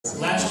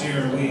last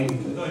year, go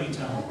ahead, you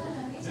tell them.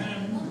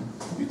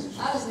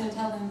 I was going to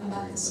tell them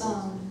about the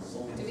song.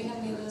 Do we have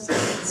any of those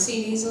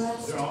CDs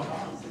left? They're all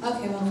gone.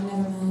 Okay, well then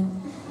never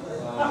mind.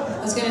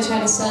 I was going to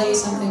try to sell you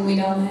something we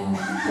don't have.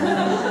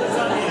 It's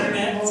on the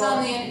internet? It's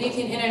on the internet. You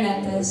can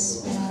internet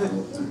this.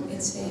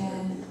 It's a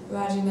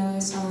Roger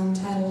Miller song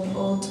titled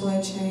Old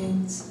Toy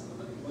Trains.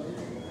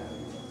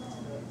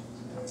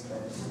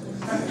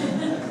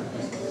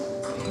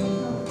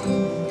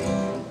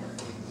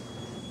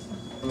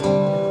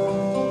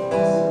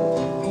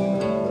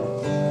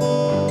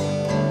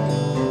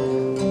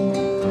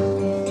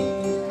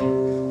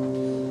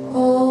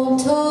 Old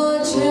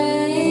toy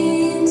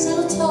trains,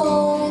 little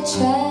toy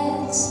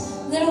tracks,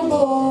 little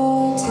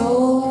boy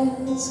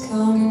toys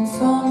coming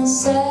from a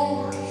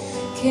sack,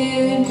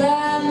 carried by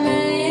a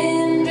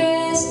man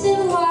dressed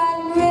in white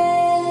and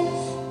red.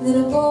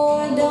 Little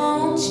boy,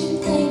 don't you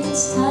think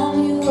it's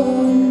time you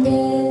were in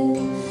bed?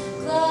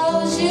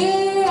 Close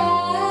your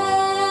eyes,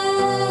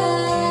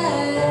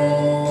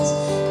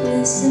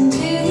 listen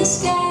to the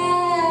skies.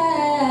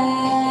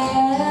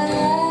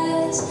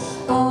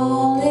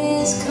 All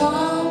is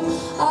calm,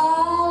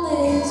 all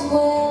is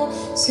well.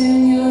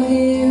 Soon you'll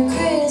hear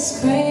Kris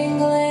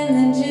Kringle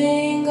and the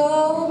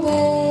jingle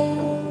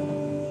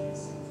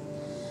bells,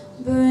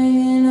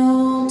 bringing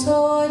old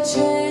toy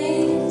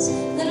trains,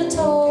 little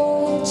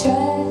toy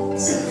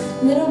tracks,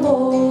 little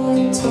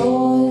boy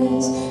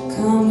toys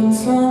coming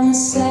from a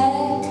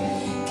sack,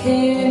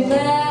 carried by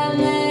a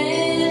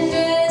man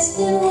dressed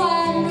in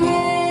white and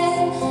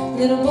red.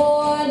 Little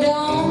boy,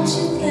 don't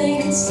you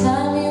think it's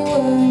time you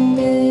were in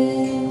bed?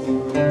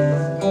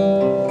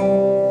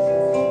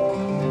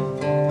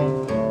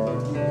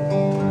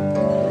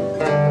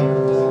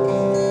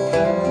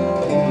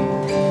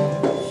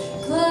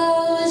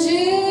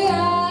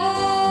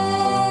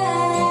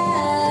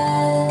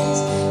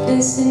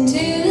 Listen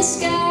to the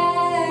skies.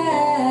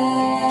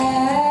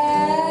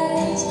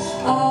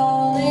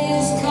 All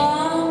is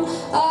calm,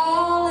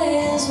 all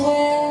is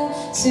well.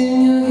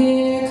 Soon you'll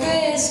hear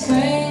Kris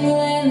Kringle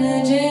and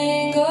the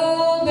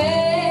jingle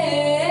bells,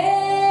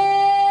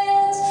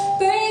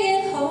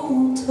 bringing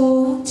home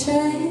toy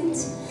trains,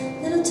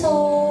 little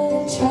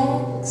toy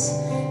tracks,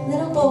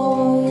 little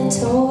boy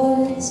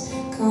toys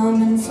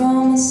coming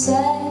from a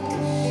sack,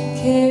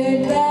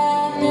 carried by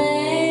a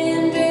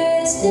man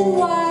dressed in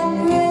white and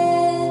red.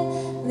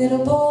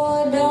 Little boy,